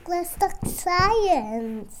Linguistic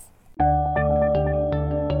Science.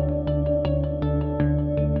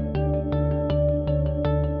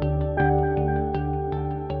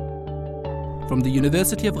 From the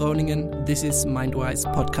University of Groningen, this is Mindwise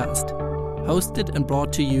Podcast, hosted and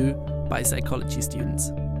brought to you by psychology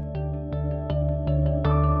students.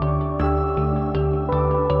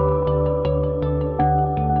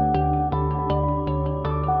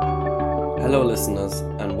 Hello listeners,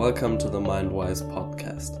 and welcome to the Mindwise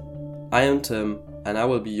Podcast. I am Tim, and I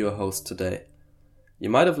will be your host today. You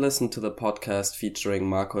might have listened to the podcast featuring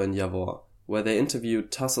Marco and Javor, where they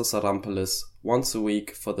interviewed Tasso Sarampoulos once a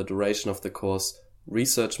week for the duration of the course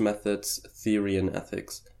Research Methods, Theory and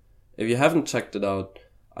Ethics. If you haven't checked it out,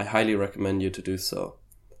 I highly recommend you to do so.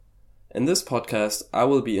 In this podcast, I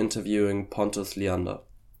will be interviewing Pontus Leander.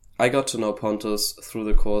 I got to know Pontus through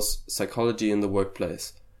the course Psychology in the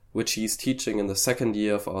Workplace, which he is teaching in the second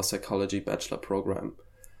year of our psychology bachelor program.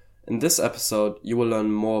 In this episode, you will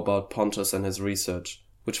learn more about Pontus and his research,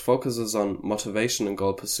 which focuses on motivation and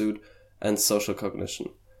goal pursuit and social cognition.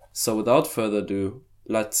 So without further ado,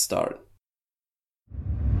 let's start.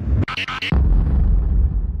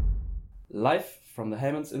 Live from the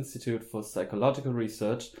Heyman's Institute for Psychological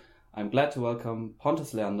Research, I'm glad to welcome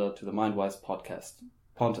Pontus Leander to the Mindwise podcast.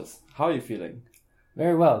 Pontus, how are you feeling?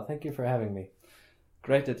 Very well, thank you for having me.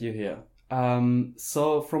 Great that you're here.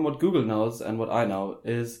 So from what Google knows and what I know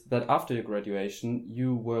is that after your graduation,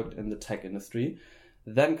 you worked in the tech industry,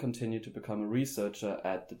 then continued to become a researcher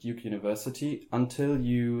at the Duke University until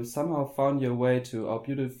you somehow found your way to our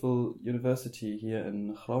beautiful university here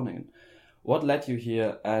in Groningen. What led you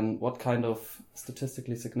here, and what kind of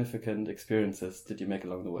statistically significant experiences did you make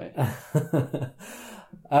along the way?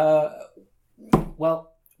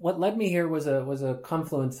 Well, what led me here was a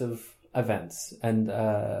confluence of events, and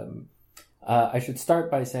I should start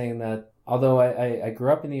by saying that although I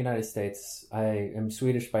grew up in the United States, I am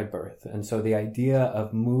Swedish by birth, and so the idea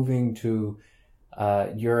of moving to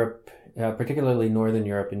Europe, particularly Northern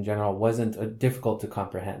Europe in general, wasn't difficult to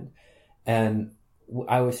comprehend. And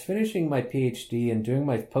I was finishing my PhD and doing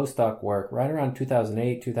my postdoc work right around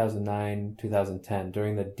 2008, 2009, 2010,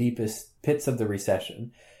 during the deepest pits of the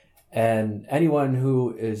recession. And anyone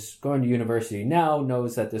who is going to university now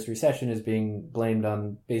knows that this recession is being blamed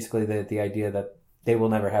on basically the idea that they will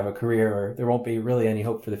never have a career or there won't be really any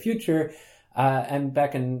hope for the future. And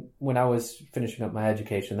back when I was finishing up my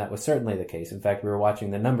education, that was certainly the case. In fact, we were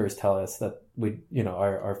watching the numbers tell us that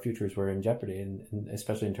our futures were in jeopardy, and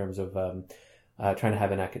especially in terms of trying to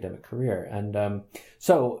have an academic career. And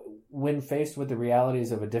so when faced with the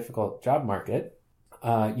realities of a difficult job market,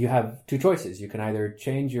 you have two choices. You can either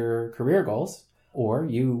change your career goals or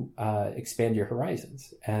you expand your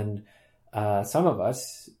horizons. And some of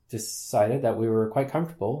us decided that we were quite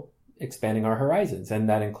comfortable expanding our horizons. And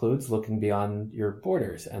that includes looking beyond your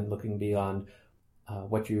borders and looking beyond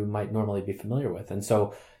what you might normally be familiar with. And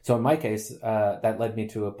so in my case, that led me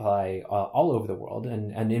to apply all over the world.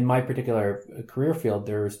 And in my particular career field,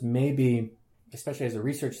 there's maybe, especially as a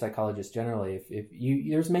research psychologist generally,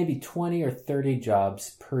 there's maybe 20 or 30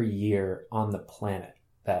 jobs per year on the planet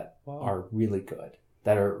that are really good,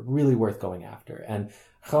 that are really worth going after. And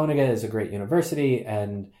Groningen is a great university,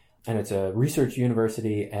 and it's a research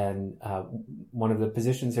university, and one of the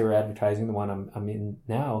positions they were advertising, the one I'm in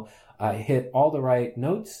now, hit all the right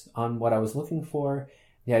notes on what I was looking for.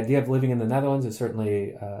 The idea of living in the Netherlands is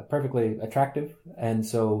certainly perfectly attractive, and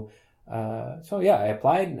so I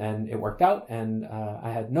applied and it worked out, and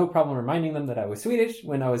I had no problem reminding them that I was Swedish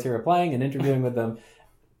when I was here applying and interviewing with them,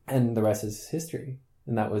 and the rest is history.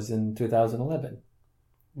 And that was in 2011.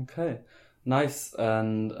 Okay, nice.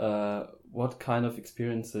 And what kind of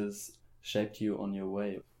experiences shaped you on your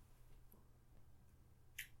way?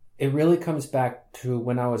 It really comes back to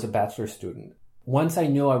when I was a bachelor student. Once I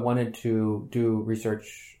knew I wanted to do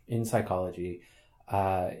research in psychology,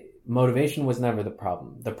 motivation was never the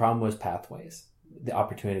problem. The problem was pathways, the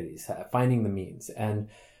opportunities, finding the means. And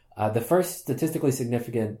the first statistically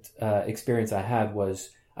significant experience I had was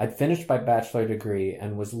I'd finished my bachelor degree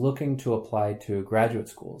and was looking to apply to graduate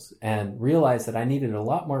schools and realized that I needed a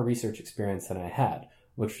lot more research experience than I had,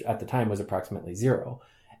 which at the time was approximately zero.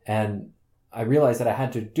 And I realized that I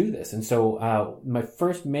had to do this. And so my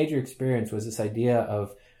first major experience was this idea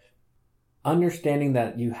of understanding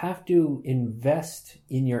that you have to invest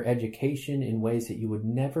in your education in ways that you would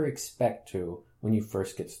never expect to when you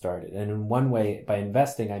first get started. And in one way, by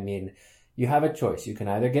investing, I mean, you have a choice. You can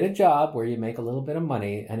either get a job where you make a little bit of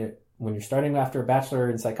money, and when you're starting after a bachelor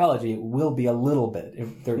in psychology, it will be a little bit.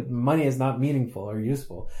 If the money is not meaningful or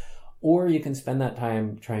useful. Or you can spend that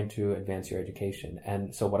time trying to advance your education.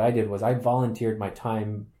 And so what I did was I volunteered my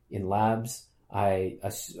time in labs. I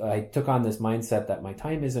took on this mindset that my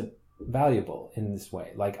time isn't valuable in this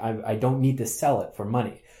way. Like I don't need to sell it for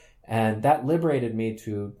money. And that liberated me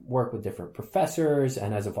to work with different professors.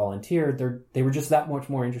 And as a volunteer, they were just that much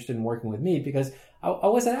more interested in working with me because I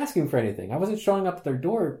wasn't asking for anything. I wasn't showing up at their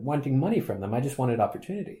door wanting money from them. I just wanted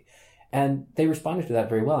opportunity. And they responded to that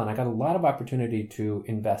very well. And I got a lot of opportunity to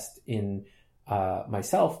invest in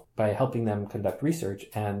myself by helping them conduct research.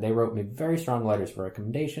 And they wrote me very strong letters for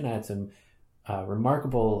recommendation. I had some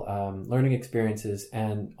remarkable learning experiences.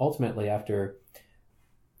 And ultimately, after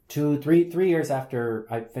 3 years after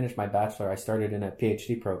I finished my bachelor, I started in a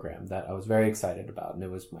PhD program that I was very excited about. And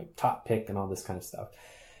it was my top pick and all this kind of stuff.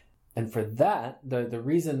 And for that, the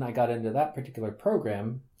reason I got into that particular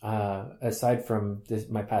program, aside from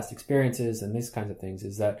my past experiences and these kinds of things,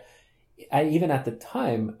 is that even at the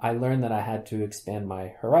time, I learned that I had to expand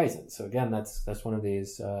my horizons. So again, that's one of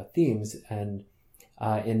these themes. And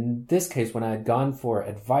in this case, when I had gone for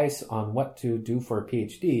advice on what to do for a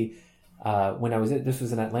PhD, this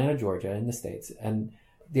was in Atlanta, Georgia, in the States, and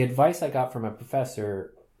the advice I got from a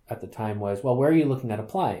professor at the time was, well, where are you looking at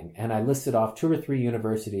applying? And I listed off 2 or 3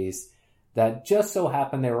 universities that just so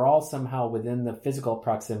happened they were all somehow within the physical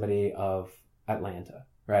proximity of Atlanta,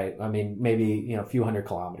 right? I mean, maybe, a few hundred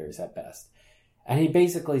kilometers at best. And he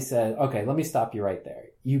basically said, okay, let me stop you right there.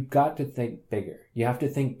 You've got to think bigger. You have to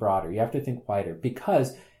think broader. You have to think wider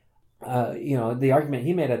because, the argument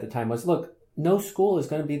he made at the time was, look, no school is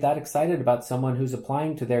going to be that excited about someone who's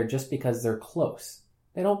applying to there just because they're close.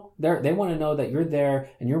 They want to know that you're there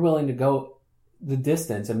and you're willing to go the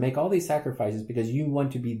distance and make all these sacrifices because you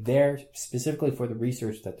want to be there specifically for the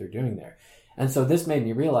research that they're doing there. And so this made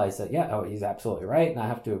me realize that, he's absolutely right. And I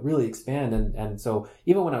have to really expand. And so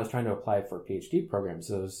even when I was trying to apply for PhD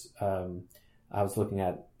programs, I was looking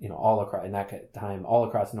at, all across, in that time, all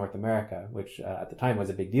across North America, which at the time was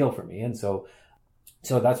a big deal for me. And so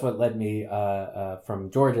that's what led me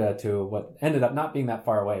from Georgia to what ended up not being that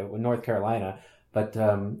far away, North Carolina. But,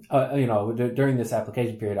 during this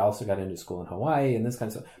application period, I also got into school in Hawaii and this kind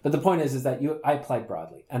of stuff. But the point is that I applied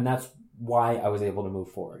broadly. And that's why I was able to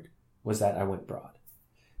move forward, was that I went broad.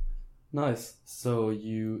 Nice. So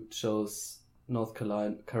you chose North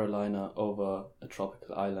Carolina over a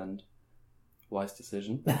tropical island. Wise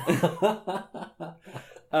decision.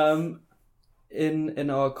 In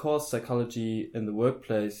our course, Psychology in the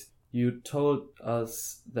Workplace, you told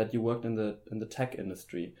us that you worked in the tech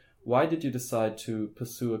industry. Why did you decide to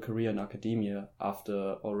pursue a career in academia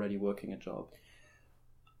after already working a job?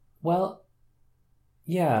 Well,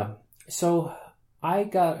 yeah. So I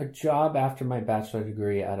got a job after my bachelor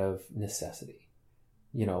degree out of necessity.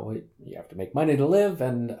 You have to make money to live,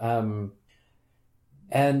 and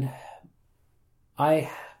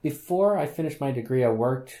before I finished my degree, I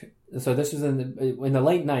worked. So this was in the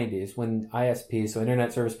late 90s when ISPs, so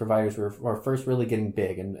internet service providers, were first really getting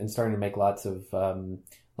big and starting to make lots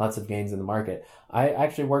of gains in the market. I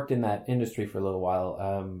actually worked in that industry for a little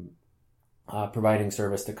while, providing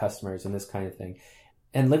service to customers and this kind of thing.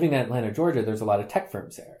 And living in Atlanta, Georgia, there's a lot of tech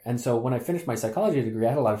firms there. And so when I finished my psychology degree, I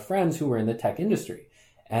had a lot of friends who were in the tech industry.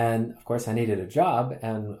 And of course, I needed a job.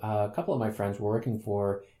 And a couple of my friends were working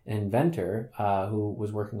for an inventor who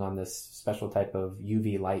was working on this special type of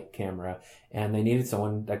UV light camera. And they needed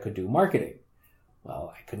someone that could do marketing.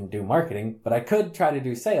 Well, I couldn't do marketing, but I could try to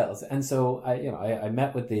do sales. And so I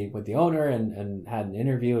met with the owner and had an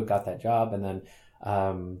interview and got that job. And then,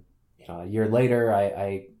 a year later,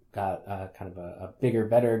 I got kind of a bigger,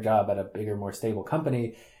 better job at a bigger, more stable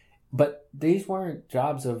company. But these weren't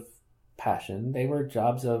jobs of passion. They were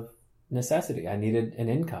jobs of necessity. I needed an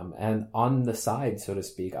income. And on the side, so to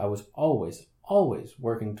speak, I was always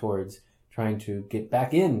working towards trying to get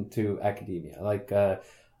back into academia. Like,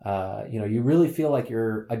 you really feel like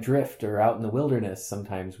you're adrift or out in the wilderness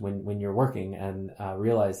sometimes when you're working and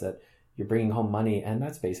realize that you're bringing home money and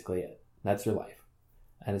that's basically it. That's your life.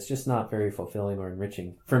 And it's just not very fulfilling or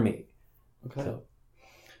enriching for me. Okay. So.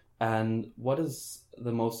 And what is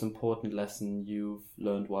the most important lesson you've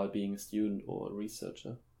learned while being a student or a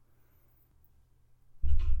researcher?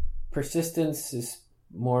 Persistence is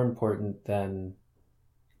more important than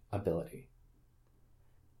ability.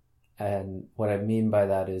 And what I mean by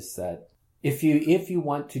that is that if you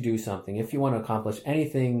want to do something, if you want to accomplish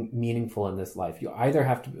anything meaningful in this life,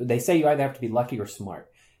 they say you either have to be lucky or smart.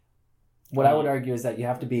 What I would argue is that you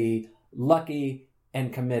have to be lucky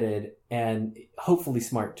and committed and hopefully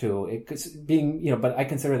smart too. But I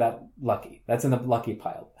consider that lucky. That's in the lucky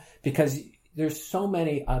pile because there's so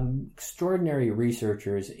many extraordinary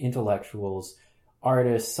researchers, intellectuals,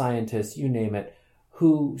 artists, scientists, you name it,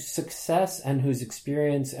 whose success and whose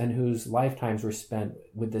experience and whose lifetimes were spent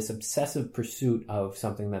with this obsessive pursuit of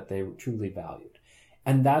something that they truly valued.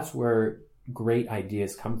 And that's where great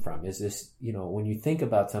ideas come from, is this, when you think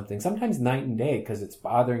about something, sometimes night and day because it's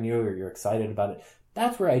bothering you or you're excited about it,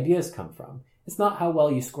 that's where ideas come from. It's not how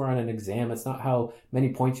well you score on an exam. It's not how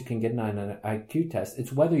many points you can get on an IQ test.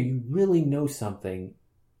 It's whether you really know something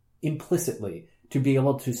implicitly to be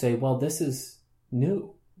able to say, well, this is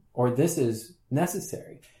new or this is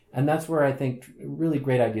necessary. And that's where I think really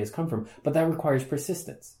great ideas come from. But that requires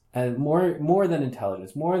persistence and more than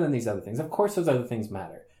intelligence, more than these other things. Of course, those other things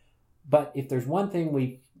matter. But if there's one thing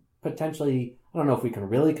we potentially, I don't know if we can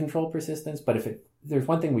really control persistence, but if there's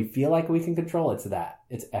one thing we feel like we can control, it's that.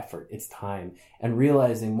 It's effort, it's time. And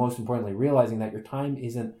most importantly, realizing that your time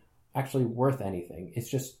isn't actually worth anything. It's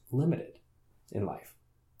just limited in life.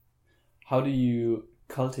 How do you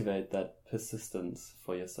cultivate that persistence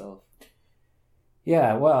for yourself?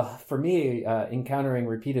 Yeah, well, for me, encountering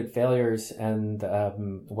repeated failures and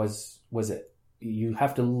was it. You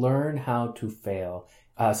have to learn how to fail.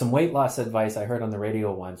 Some weight loss advice I heard on the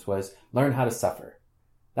radio once was learn how to suffer.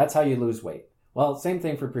 That's how you lose weight. Well, same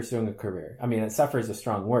thing for pursuing a career. I mean, suffer is a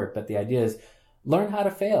strong word, but the idea is learn how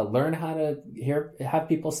to fail. Learn how to have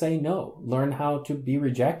people say no. Learn how to be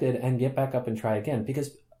rejected and get back up and try again.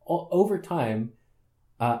 Because over time,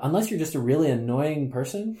 unless you're just a really annoying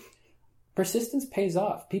person, persistence pays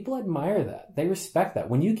off. People admire that. They respect that.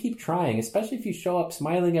 When you keep trying, especially if you show up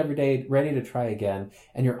smiling every day, ready to try again,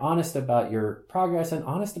 and you're honest about your progress and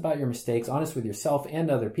honest about your mistakes, honest with yourself and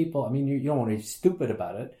other people. I mean, you don't want to be stupid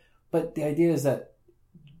about it. But the idea is that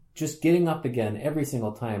just getting up again every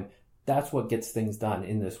single time, that's what gets things done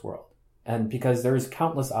in this world. And because there's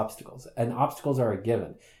countless obstacles, and obstacles are a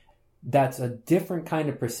given. That's a different kind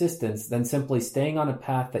of persistence than simply staying on a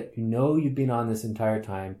path that you know you've been on this entire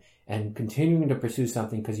time and continuing to pursue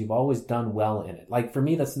something because you've always done well in it. Like for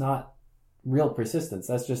me, that's not real persistence.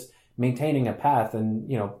 That's just maintaining a path and,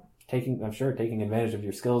 taking advantage of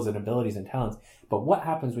your skills and abilities and talents. But what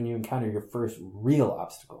happens when you encounter your first real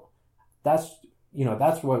obstacle? That's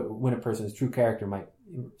when a person's true character might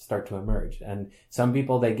start to emerge. And some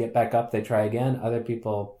people, they get back up, they try again. Other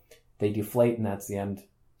people, they deflate, and that's the end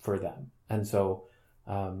for them. And so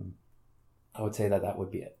I would say that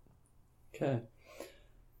would be it. Okay.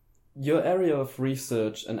 Your area of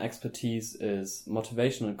research and expertise is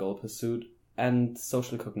motivational goal pursuit and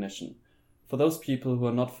social cognition. For those people who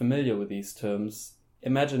are not familiar with these terms,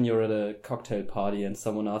 imagine you're at a cocktail party and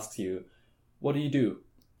someone asks you, what do you do?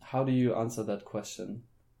 How do you answer that question?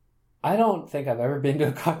 I don't think I've ever been to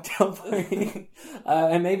a cocktail party.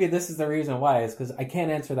 And maybe this is the reason why, is because I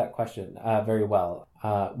can't answer that question very well.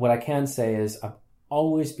 What I can say is I've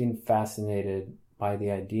always been fascinated by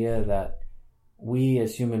the idea that we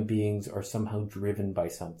as human beings are somehow driven by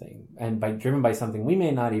something. And by driven by something, we may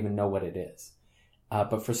not even know what it is.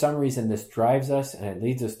 But for some reason, this drives us and it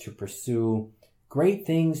leads us to pursue great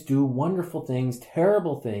things, do wonderful things,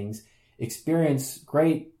 terrible things, experience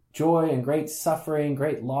great joy and great suffering,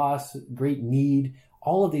 great loss, great need.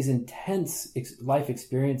 All of these intense life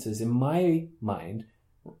experiences, in my mind,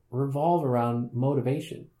 revolve around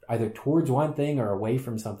motivation, either towards one thing or away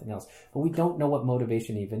from something else. But we don't know what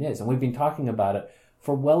motivation even is. And we've been talking about it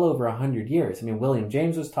for well over 100 years. I mean, William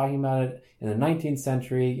James was talking about it in the 19th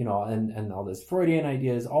century, and all this Freudian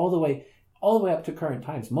ideas, all the way up to current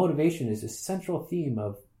times. Motivation is a central theme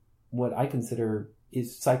of what I consider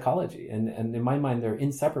is psychology. And in my mind, they're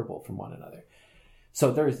inseparable from one another.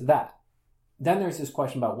 So there's that. Then there's this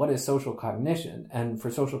question about what is social cognition. And for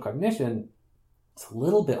social cognition, it's a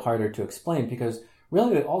little bit harder to explain because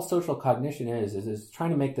really all social cognition is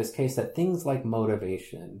trying to make this case that things like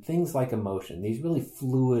motivation, things like emotion, these really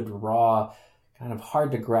fluid, raw, kind of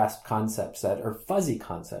hard to grasp concepts that are fuzzy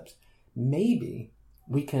concepts, maybe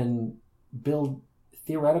we can build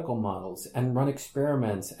theoretical models and run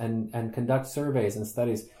experiments and conduct surveys and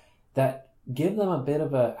studies that give them a bit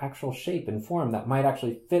of an actual shape and form that might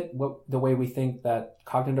actually fit the way we think that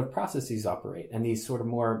cognitive processes operate and these sort of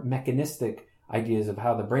more mechanistic ideas of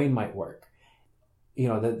how the brain might work.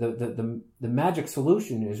 The magic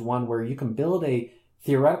solution is one where you can build a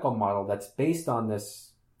theoretical model that's based on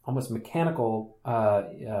this almost mechanical,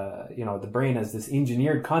 the brain as this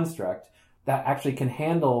engineered construct that actually can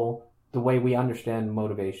handle the way we understand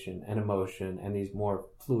motivation and emotion and these more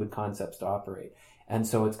fluid concepts to operate. And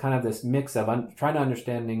so it's kind of this mix of trying to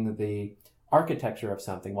understanding the architecture of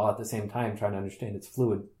something while at the same time trying to understand its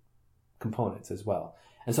fluid components as well.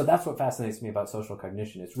 And so that's what fascinates me about social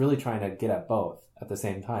cognition. It's really trying to get at both at the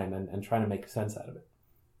same time and trying to make sense out of it.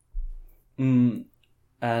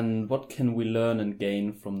 And what can we learn and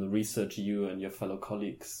gain from the research you and your fellow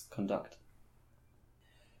colleagues conduct?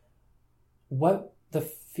 What the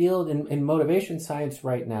field in motivation science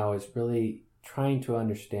right now is really trying to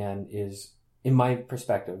understand is, in my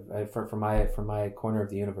perspective, from my corner of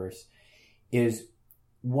the universe, is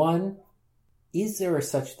one, is there a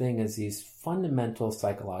such thing as these fundamental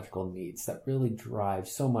psychological needs that really drive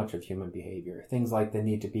so much of human behavior? Things like the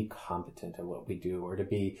need to be competent at what we do, or to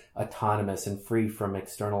be autonomous and free from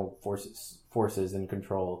external forces and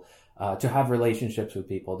control, to have relationships with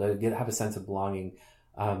people, to have a sense of belonging.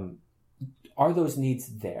 Are those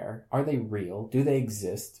needs there? Are they real? Do they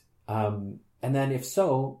exist? And then if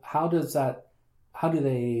so, how do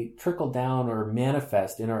they trickle down or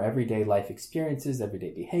manifest in our everyday life experiences,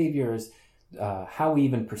 everyday behaviors, how we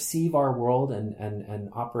even perceive our world and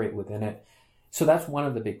operate within it? So that's one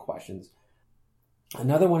of the big questions.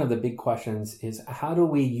 Another one of the big questions is, how do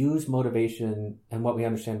we use motivation and what we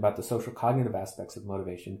understand about the social cognitive aspects of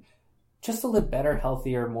motivation just to live better,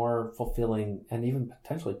 healthier, more fulfilling, and even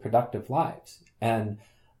potentially productive lives? And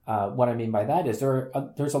what I mean by that is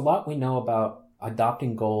there's a lot we know about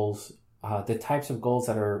adopting goals, the types of goals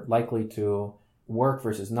that are likely to work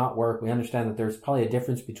versus not work. We understand that there's probably a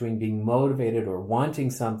difference between being motivated or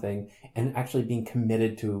wanting something and actually being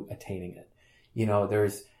committed to attaining it. You know,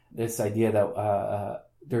 there's this idea that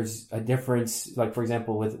there's a difference, like, for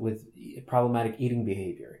example, with problematic eating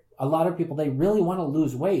behavior. A lot of people, they really want to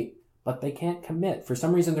lose weight, but they can't commit. For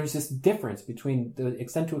some reason, there's this difference between the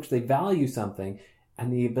extent to which they value something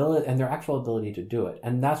and the ability and their actual ability to do it.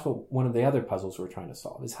 And that's what one of the other puzzles we're trying to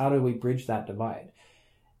solve is, how do we bridge that divide?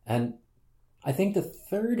 And I think the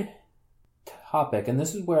third topic, and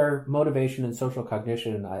this is where motivation and social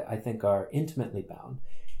cognition, I think, are intimately bound,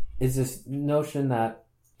 is this notion that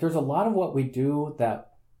there's a lot of what we do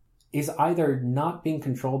that is either not being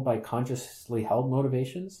controlled by consciously held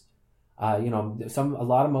motivations. A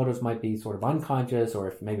lot of motives might be sort of unconscious, or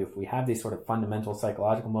if we have these sort of fundamental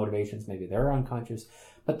psychological motivations, maybe they're unconscious.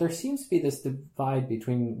 But there seems to be this divide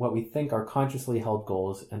between what we think are consciously held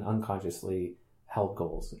goals and unconsciously held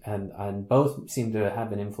goals. And both seem to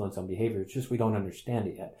have an influence on behavior. It's just we don't understand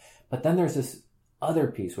it yet. But then there's this other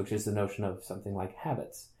piece, which is the notion of something like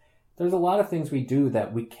habits. There's a lot of things we do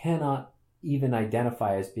that we cannot even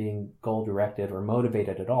identify as being goal-directed or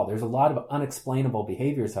motivated at all. There's a lot of unexplainable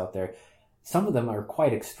behaviors out there. Some of them are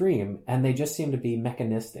quite extreme, and they just seem to be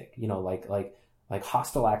mechanistic, like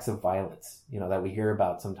hostile acts of violence, that we hear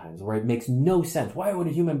about sometimes, where it makes no sense. Why would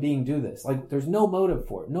a human being do this? Like, there's no motive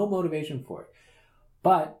for it, no motivation for it.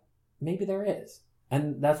 But maybe there is.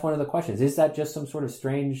 And that's one of the questions. Is that just some sort of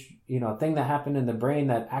strange, thing that happened in the brain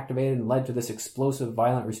that activated and led to this explosive,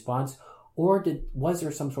 violent response? Or was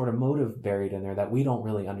there some sort of motive buried in there that we don't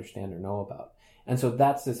really understand or know about? And so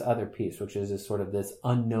that's this other piece, which is this sort of this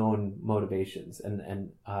unknown motivations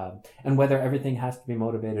and whether everything has to be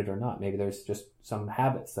motivated or not. Maybe there's just some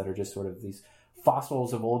habits that are just sort of these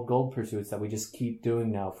fossils of old gold pursuits that we just keep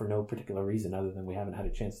doing now for no particular reason other than we haven't had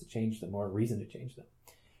a chance to change them or a reason to change them.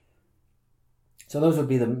 So those would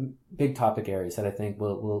be the big topic areas that I think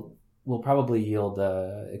will probably yield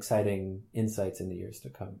exciting insights in the years to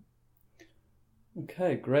come.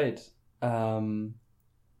 Okay, great.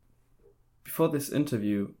 Before this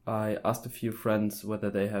interview, I asked a few friends whether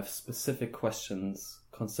they have specific questions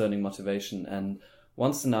concerning motivation, and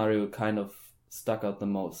one scenario kind of stuck out the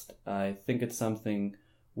most. I think it's something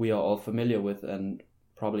we are all familiar with and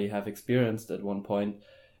probably have experienced at one point.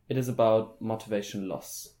 It is about motivation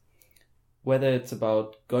loss. Whether it's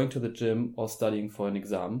about going to the gym or studying for an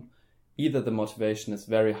exam, either the motivation is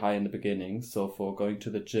very high in the beginning, so for going to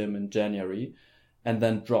the gym in January, and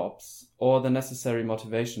then drops, or the necessary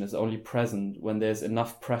motivation is only present when there's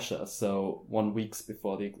enough pressure, so 1 week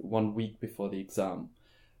before the exam.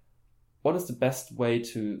 What is the best way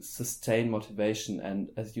to sustain motivation and,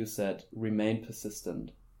 as you said, remain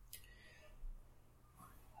persistent?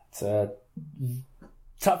 It's a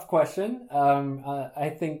tough question.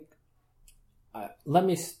 I think, let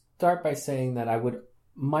me start by saying that I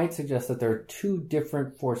might suggest that there are two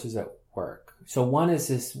different forces at work. So one is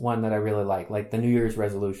this one that I really like the New Year's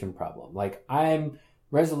resolution problem. Like, I'm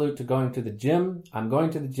resolute to going to the gym. I'm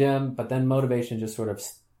going to the gym, but then motivation just sort of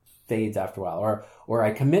fades after a while. Or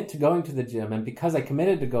I commit to going to the gym, and because I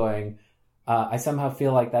committed to going, I somehow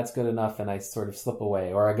feel like that's good enough and I sort of slip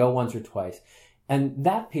away, or I go once or twice. And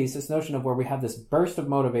that piece, this notion of where we have this burst of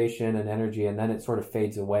motivation and energy and then it sort of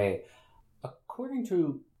fades away, according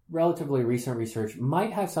to relatively recent research,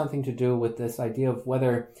 might have something to do with this idea of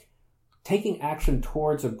whether taking action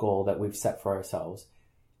towards a goal that we've set for ourselves.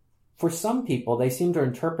 For some people, they seem to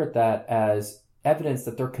interpret that as evidence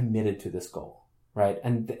that they're committed to this goal. right?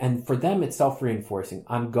 And for them, it's self-reinforcing.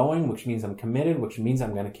 I'm going, which means I'm committed, which means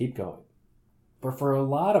I'm going to keep going. But for a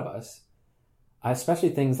lot of us, especially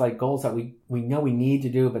things like goals that we know we need to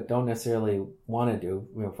do but don't necessarily want to do,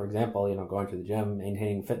 for example, going to the gym,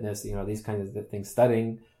 maintaining fitness, these kinds of things,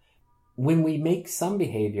 studying. When we make some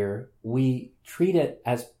behavior, we treat it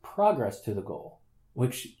as progress to the goal,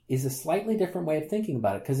 which is a slightly different way of thinking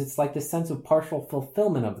about it, because it's like the sense of partial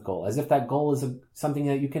fulfillment of the goal, as if that goal is something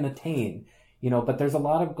that you can attain, but there's a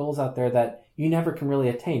lot of goals out there that you never can really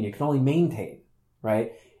attain. You can only maintain,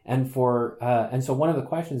 right? And so one of the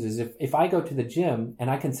questions is, if I go to the gym and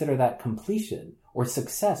I consider that completion or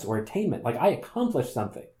success or attainment, like I accomplished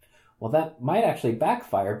something, well, that might actually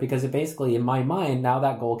backfire, because it basically, in my mind, now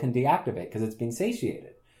that goal can deactivate because it's being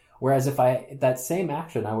satiated. Whereas if that same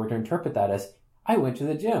action, I were to interpret that as, I went to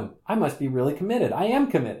the gym, I must be really committed. I am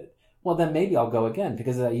committed. Well, then maybe I'll go again,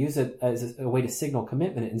 because I use it as a way to signal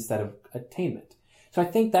commitment instead of attainment. So I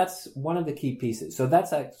think that's one of the key pieces. So that's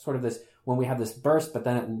sort of this, when we have this burst, but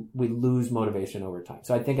then we lose motivation over time.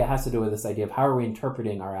 So I think it has to do with this idea of how are we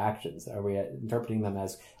interpreting our actions? Are we interpreting them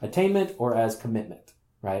as attainment or as commitment,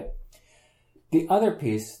 right? The other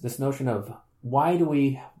piece, this notion of why do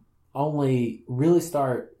we only really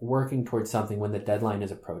start working towards something when the deadline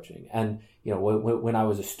is approaching? And, when I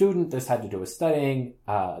was a student, this had to do with studying.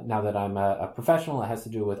 Now that I'm a professional, it has to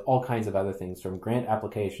do with all kinds of other things, from grant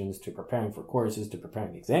applications to preparing for courses to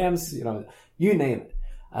preparing exams, you name it.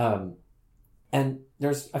 And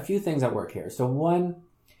there's a few things at work here. So one,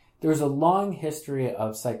 there's a long history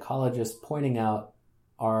of psychologists pointing out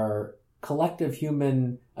our collective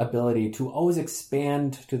human ability to always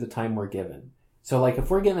expand to the time we're given. So like if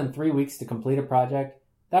we're given 3 weeks to complete a project,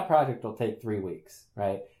 that project will take 3 weeks,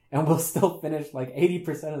 right? And we'll still finish like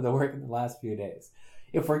 80% of the work in the last few days.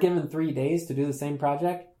 If we're given 3 days to do the same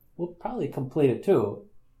project, we'll probably complete it too,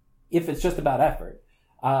 if it's just about effort.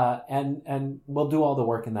 And we'll do all the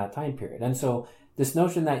work in that time period. And so this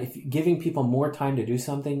notion that if giving people more time to do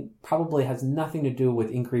something probably has nothing to do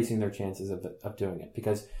with increasing their chances of doing it,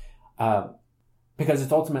 because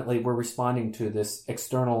it's ultimately we're responding to this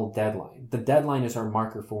external deadline. The deadline is our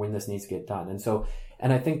marker for when this needs to get done.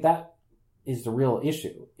 And I think that is the real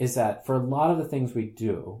issue, is that for a lot of the things we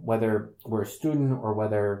do, whether we're a student or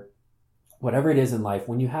whatever it is in life,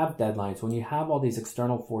 when you have deadlines, when you have all these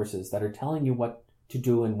external forces that are telling you what to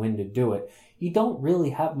do and when to do it, you don't really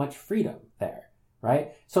have much freedom there,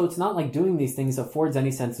 right? So it's not like doing these things affords any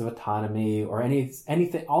sense of autonomy or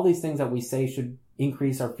anything, all these things that we say should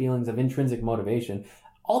increase our feelings of intrinsic motivation.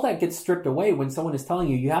 All that gets stripped away when someone is telling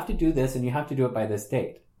you, you have to do this and you have to do it by this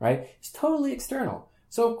date, right? It's totally external.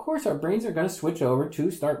 So of course our brains are going to switch over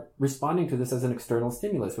to start responding to this as an external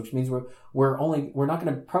stimulus, which means we're not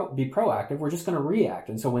going to be proactive. We're just going to react.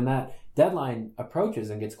 And so when that deadline approaches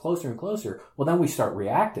and gets closer and closer, well, then we start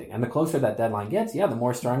reacting. And the closer that deadline gets, the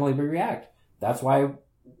more strongly we react. That's why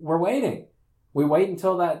we're waiting. We wait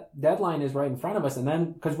until that deadline is right in front of us, and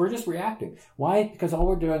then, because we're just reacting. Why? Because all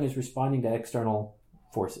we're doing is responding to external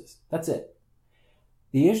forces. That's it.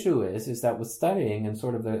 The issue is that with studying and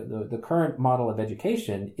sort of the current model of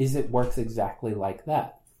education is it works exactly like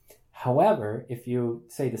that. However, if you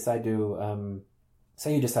decide to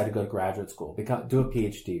go to graduate school, do a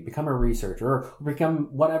PhD, become a researcher, or become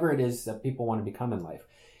whatever it is that people want to become in life,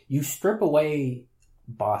 you strip away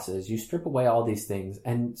bosses, you strip away all these things,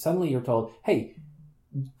 and suddenly you're told, hey,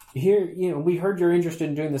 here, we heard you're interested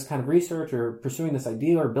in doing this kind of research or pursuing this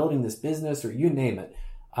idea or building this business or you name it.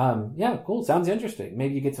 Yeah, cool. Sounds interesting.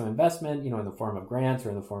 Maybe you get some investment, in the form of grants or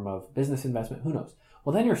in the form of business investment. Who knows?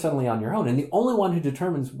 Well, then you're suddenly on your own. And the only one who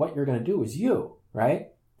determines what you're going to do is you, right?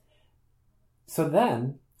 So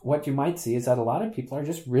then what you might see is that a lot of people are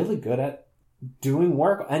just really good at doing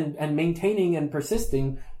work and maintaining and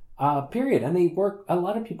persisting, period. And a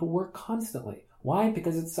lot of people work constantly. Why?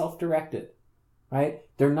 Because it's self-directed. Right?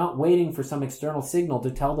 They're not waiting for some external signal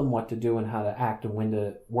to tell them what to do and how to act and when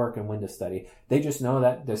to work and when to study. They just know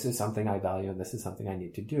that this is something I value and this is something I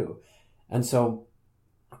need to do. And so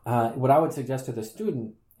what I would suggest to the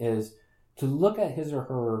student is to look at his or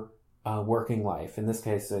her working life, in this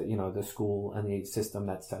case, the school and the system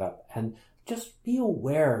that's set up, and just be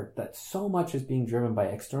aware that so much is being driven by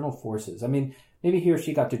external forces. I mean, maybe he or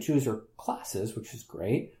she got to choose her classes, which is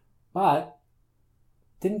great, but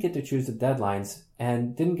didn't get to choose the deadlines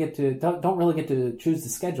and don't really get to choose the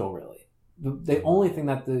schedule, really. The only thing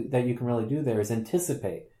that you can really do there is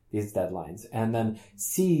anticipate these deadlines and then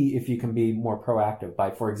see if you can be more proactive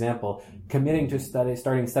by, for example, committing to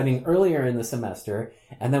studying earlier in the semester.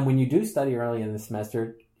 And then when you do study early in the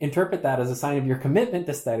semester, interpret that as a sign of your commitment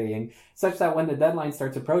to studying, such that when the deadline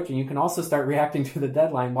starts approaching, you can also start reacting to the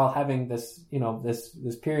deadline while having this,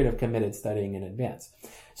 this period of committed studying in advance.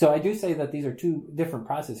 So I do say that these are two different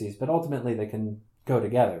processes, but ultimately they can go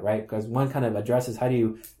together, right? Because one kind of addresses how do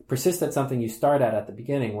you persist at something you start at the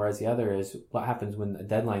beginning, whereas the other is what happens when a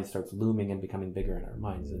deadline starts looming and becoming bigger in our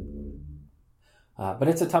minds. But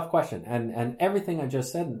it's a tough question. And everything I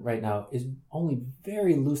just said right now is only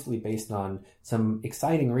very loosely based on some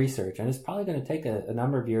exciting research. And it's probably going to take a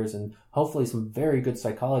number of years and hopefully some very good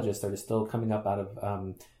psychologists that are still coming up out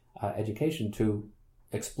of education to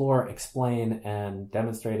explore, explain, and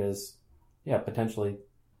demonstrate as, potentially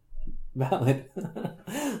valid.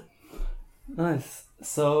 Nice.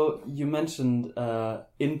 So you mentioned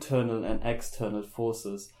internal and external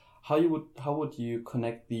forces. How would you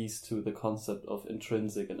connect these to the concept of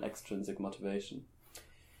intrinsic and extrinsic motivation?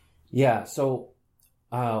 Yeah, so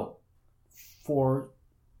for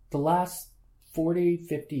the last 40,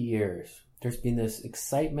 50 years, there's been this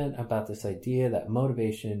excitement about this idea that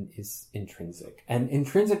motivation is intrinsic. And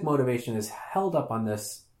intrinsic motivation is held up on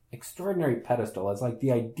this extraordinary pedestal as like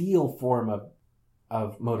the ideal form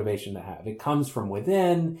of motivation to have. It comes from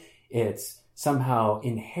within, it's somehow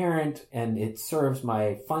inherent, and it serves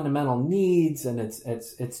my fundamental needs, and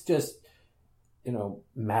it's just,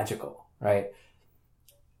 magical, right?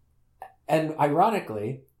 And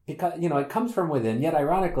ironically, because, it comes from within, yet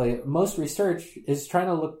ironically, most research is trying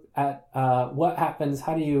to look at what happens,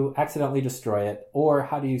 how do you accidentally destroy it, or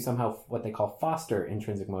how do you somehow, what they call foster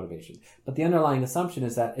intrinsic motivation. But the underlying assumption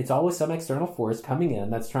is that it's always some external force coming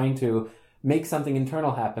in that's trying to make something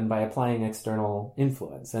internal happen by applying external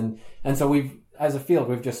influence. And so as a field,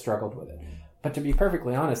 we've just struggled with it. But to be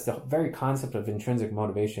perfectly honest, the very concept of intrinsic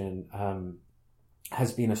motivation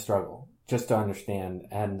has been a struggle just to understand.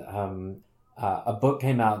 And a book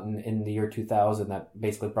came out in the year 2000 that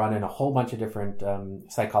basically brought in a whole bunch of different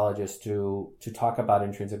psychologists to talk about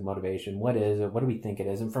intrinsic motivation. What is it? What do we think it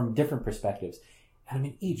is? And from different perspectives. And I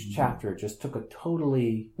mean, each chapter just took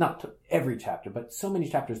not every chapter, but so many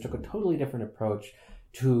chapters took a totally different approach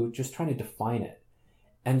to just trying to define it.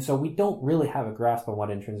 And so we don't really have a grasp on what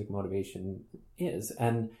intrinsic motivation is.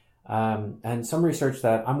 And some research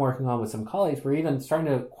that I'm working on with some colleagues, we're even starting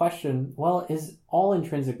to question, well, is all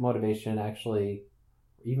intrinsic motivation actually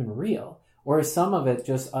even real? Or is some of it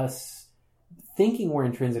just us thinking we're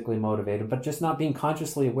intrinsically motivated, but just not being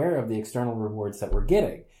consciously aware of the external rewards that we're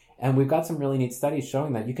getting? And we've got some really neat studies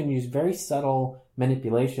showing that you can use very subtle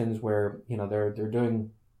manipulations where, they're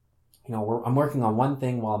doing, I'm working on one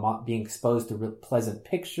thing while I'm being exposed to pleasant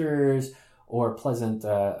pictures or pleasant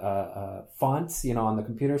fonts, on the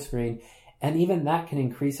computer screen. And even that can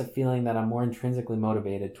increase a feeling that I'm more intrinsically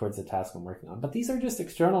motivated towards the task I'm working on. But these are just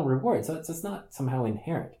external rewards. So it's not somehow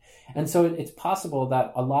inherent. And so it's possible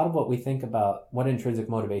that a lot of what we think about what intrinsic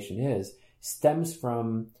motivation is stems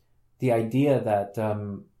from the idea that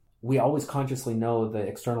we always consciously know the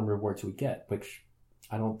external rewards we get, which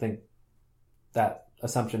I don't think that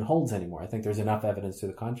assumption holds anymore. I think there's enough evidence to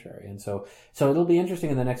the contrary. And so it'll be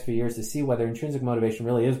interesting in the next few years to see whether intrinsic motivation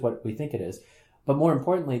really is what we think it is. But more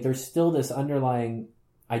importantly, there's still this underlying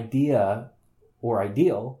idea, or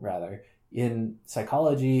ideal rather, in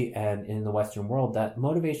psychology and in the Western world that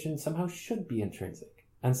motivation somehow should be intrinsic.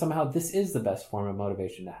 And somehow this is the best form of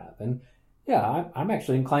motivation to have. And yeah, I'm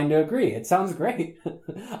actually inclined to agree. It sounds great.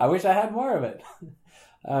 I wish I had more of it.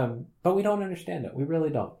 But we don't understand it. We really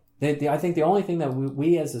don't. I think the only thing that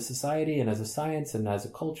we as a society and as a science and as a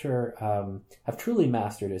culture have truly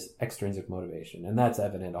mastered is extrinsic motivation. And that's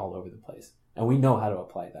evident all over the place. And we know how to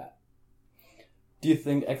apply that. Do you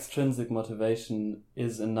think extrinsic motivation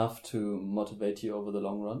is enough to motivate you over the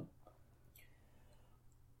long run?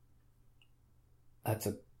 That's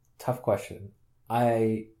a tough question.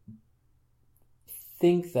 I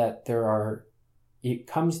think that it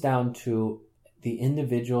comes down to the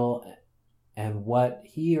individual and what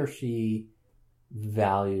he or she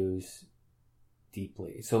values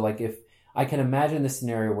deeply. So like if I can imagine the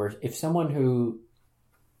scenario where if someone who,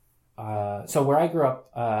 so where I grew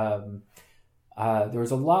up, there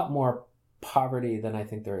was a lot more poverty than I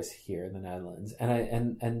think there is here in the Netherlands.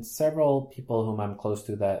 And several people whom I'm close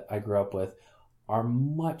to that I grew up with are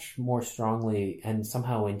much more strongly and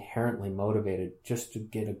somehow inherently motivated just to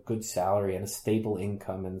get a good salary and a stable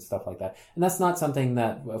income and stuff like that. And that's not something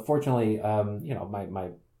that, fortunately, my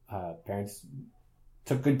parents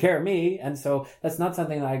took good care of me. And so that's not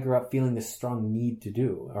something that I grew up feeling this strong need to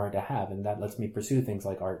do or to have. And that lets me pursue things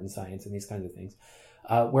like art and science and these kinds of things.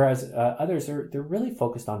 Whereas others they're really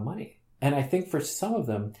focused on money. And I think for some of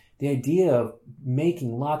them, the idea of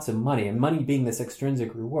making lots of money, and money being this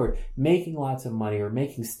extrinsic reward, making lots of money or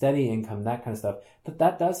making steady income, that kind of stuff,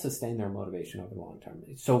 that does sustain their motivation over the long term.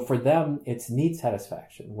 So for them, it's need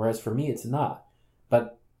satisfaction, whereas for me, it's not.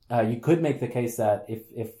 But you could make the case that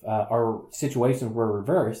if our situations were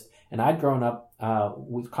reversed, and I'd grown up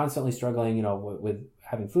with constantly struggling, with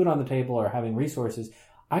having food on the table or having resources,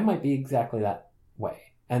 I might be exactly that way.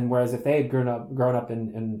 And whereas if they had grown up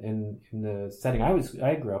in the setting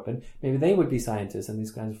I grew up in, maybe they would be scientists and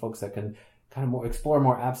these kinds of folks that can kind of explore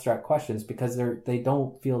more abstract questions because they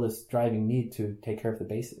don't feel this driving need to take care of the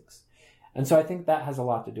basics. And so I think that has a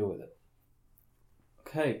lot to do with it.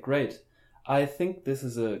 Okay, great. I think this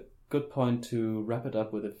is a good point to wrap it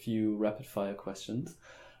up with a few rapid fire questions.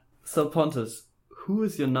 So Pontus, who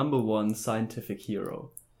is your number one scientific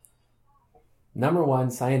hero? Number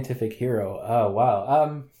one scientific hero. Oh,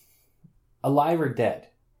 wow. Alive or dead?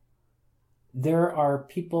 There are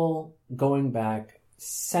people going back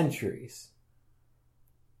centuries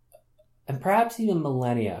and perhaps even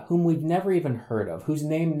millennia whom we've never even heard of, whose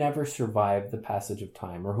name never survived the passage of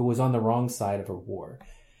time or who was on the wrong side of a war.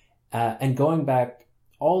 And going back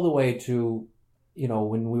all the way to,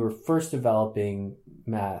 when we were first developing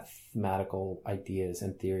mathematical ideas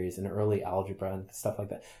and theories and early algebra and stuff like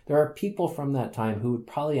that. There are people from that time who would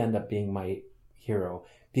probably end up being my hero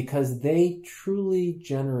because they truly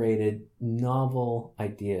generated novel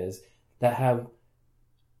ideas that have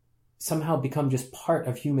somehow become just part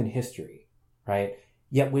of human history, right?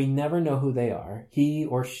 Yet we never know who they are. He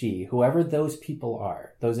or she, whoever those people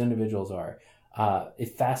are, those individuals are,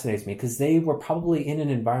 it fascinates me because they were probably in an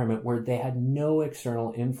environment where they had no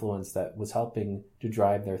external influence that was helping to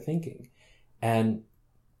drive their thinking. And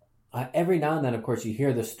every now and then, of course, you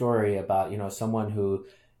hear the story about, someone who,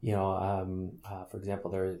 for example,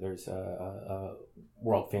 there's a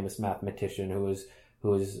world famous mathematician who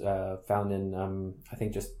was found in,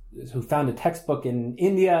 who found a textbook in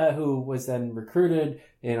India, who was then recruited,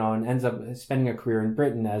 and ends up spending a career in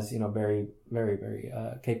Britain as, very, very, very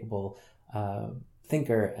capable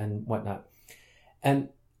thinker and whatnot. And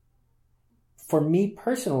for me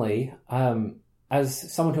personally,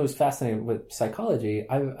 as someone who is fascinated with psychology,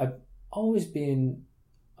 I've always been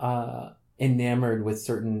enamored with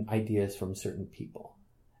certain ideas from certain people.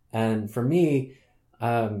 And for me,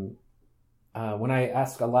 when I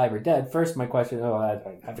ask alive or dead, first my question, I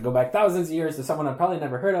have to go back thousands of years to someone I've probably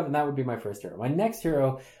never heard of, and that would be my first hero. My next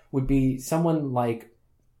hero would be someone like,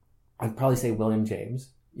 I'd probably say William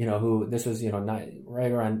James, who this was,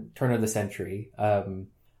 right around turn of the century, who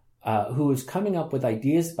was coming up with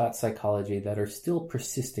ideas about psychology that are still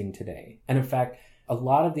persisting today. And in fact, a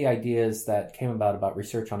lot of the ideas that came about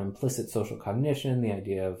research on implicit social cognition, the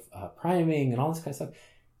idea of priming and all this kind of stuff,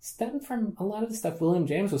 stemmed from a lot of the stuff William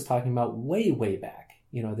James was talking about way, way back.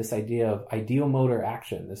 This idea of ideomotor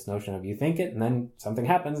action, this notion of you think it and then something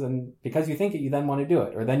happens, and because you think it, you then want to do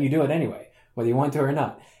it, or then you do it anyway, whether you want to or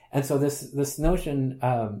not. And so this notion,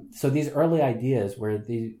 so these early ideas where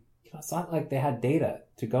it's not like they had data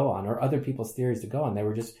to go on or other people's theories to go on. They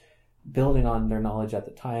were just building on their knowledge at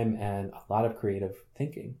the time and a lot of creative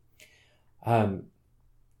thinking. And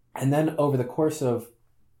then over the course of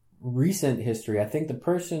recent history, I think the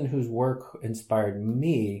person whose work inspired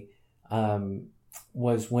me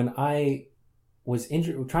was when I was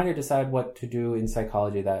trying to decide what to do in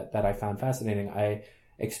psychology that I found fascinating. I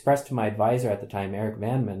expressed to my advisor at the time, Eric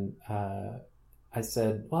Vanman, I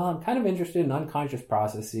said, well, I'm kind of interested in unconscious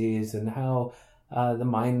processes and how the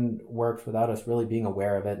mind works without us really being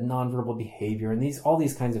aware of it, nonverbal behavior, and all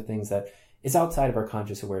these kinds of things that is outside of our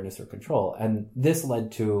conscious awareness or control. And this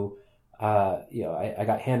led to, I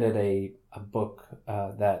got handed a book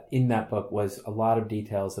that in that book was a lot of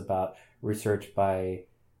details about research by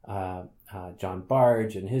John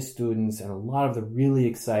Barge and his students, and a lot of the really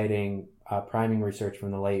exciting priming research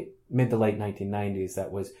from the mid to late 1990s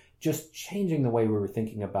that was just changing the way we were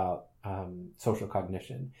thinking about social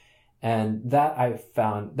cognition. And that I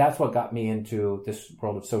found, that's what got me into this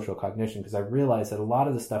world of social cognition, because I realized that a lot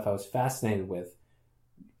of the stuff I was fascinated with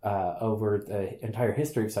over the entire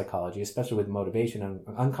history of psychology, especially with motivation and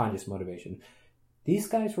unconscious motivation, these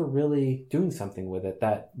guys were really doing something with it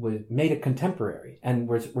that made it contemporary. And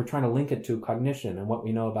we're trying to link it to cognition and what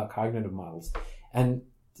we know about cognitive models. And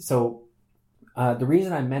so the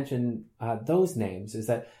reason I mention those names is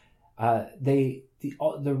that the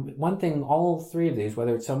one thing, all three of these,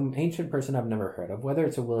 whether it's some ancient person I've never heard of, whether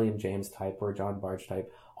it's a William James type or a John Barge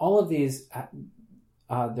type, all of these,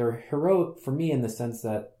 they're heroic for me in the sense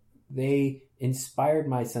that they inspired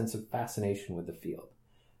my sense of fascination with the field.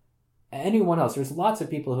 anyone else. There's lots of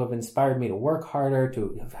people who have inspired me to work harder,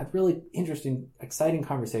 to have had really interesting, exciting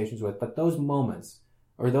conversations with, but those moments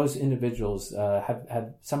or those individuals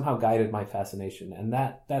have somehow guided my fascination, and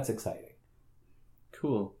that's exciting.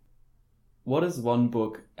 Cool. What is one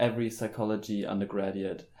book every psychology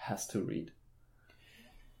undergraduate has to read?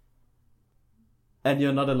 And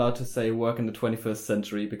you're not allowed to say work in the 21st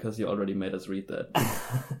century because you already made us read that.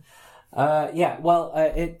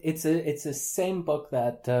 It's a same book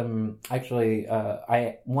that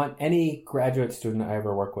I want any graduate student I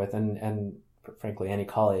ever work with, and frankly any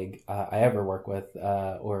colleague I ever work with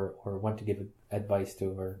or want to give advice to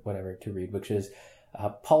or whatever to read, which is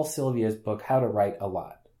Paul Sylvia's book How to Write a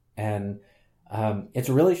Lot. And it's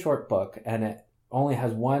a really short book, and it only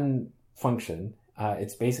has one function.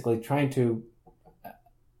 It's basically trying to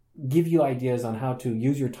give you ideas on how to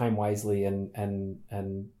use your time wisely and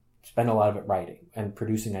spend a lot of it writing and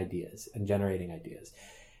producing ideas and generating ideas.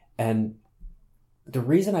 And the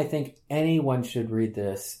reason I think anyone should read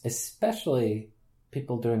this, especially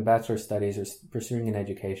people doing bachelor studies or pursuing an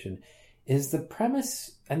education, is the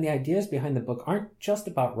premise and the ideas behind the book aren't just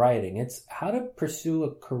about writing. It's how to pursue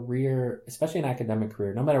a career, especially an academic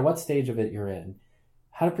career, no matter what stage of it you're in,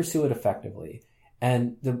 how to pursue it effectively.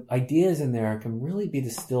 And the ideas in there can really be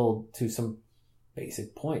distilled to some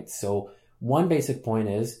basic points. So one basic point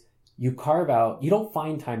is you don't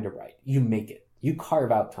find time to write, you make it. You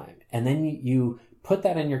carve out time. And then you put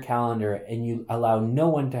that in your calendar and you allow no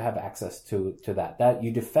one to have access to that. That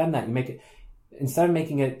you defend that, you make it, instead of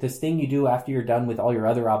making it this thing you do after you're done with all your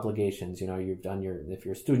other obligations. If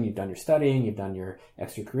you're a student, you've done your studying, you've done your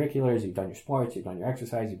extracurriculars, you've done your sports, you've done your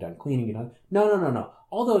exercise, you've done cleaning, No.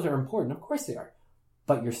 All those are important. Of course they are.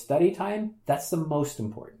 But your study time, that's the most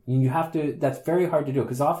important. That's very hard to do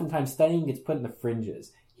because oftentimes studying gets put in the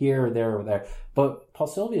fringes, here or there or there. But Paul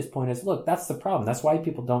Sylvia's point is, look, that's the problem. That's why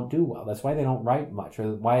people don't do well. That's why they don't write much,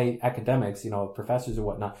 or why academics, professors or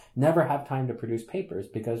whatnot, never have time to produce papers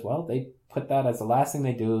because, well, they put that as the last thing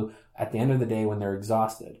they do at the end of the day when they're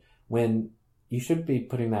exhausted, when you should be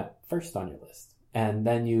putting that first on your list. And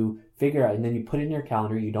then you figure out, and then you put it in your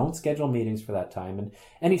calendar. You don't schedule meetings for that time. And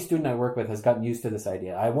any student I work with has gotten used to this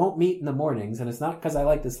idea. I won't meet in the mornings, and it's not because I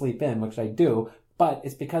like to sleep in, which I do, but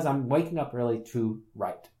it's because I'm waking up early to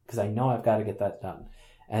write, because I know I've got to get that done.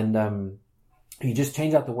 And you just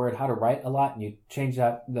change out the word how to write a lot, and you change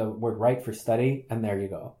out the word write for study, and there you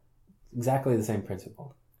go. Exactly the same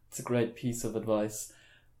principle. It's a great piece of advice.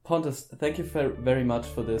 Pontus, thank you very much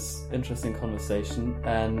for this interesting conversation,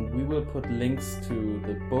 and we will put links to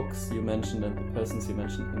the books you mentioned and the persons you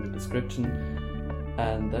mentioned in the description.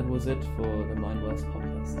 And that was it for the Mindwise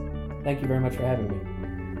podcast. Thank you very much for having me.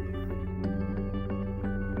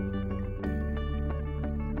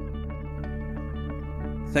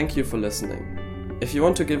 Thank you for listening. If you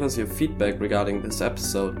want to give us your feedback regarding this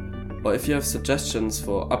episode, or if you have suggestions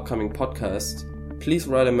for upcoming podcasts, please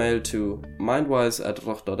write a mail to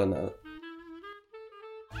mindwise@roch.nl.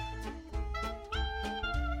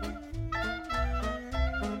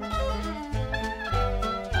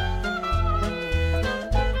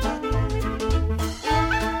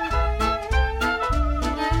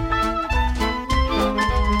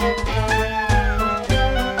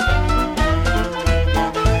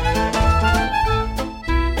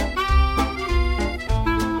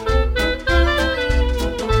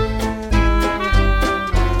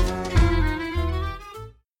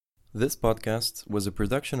 This podcast was a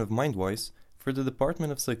production of Mindwise for the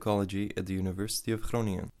Department of Psychology at the University of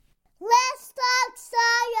Groningen. Let's talk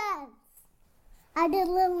science! I did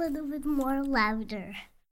a little bit more louder.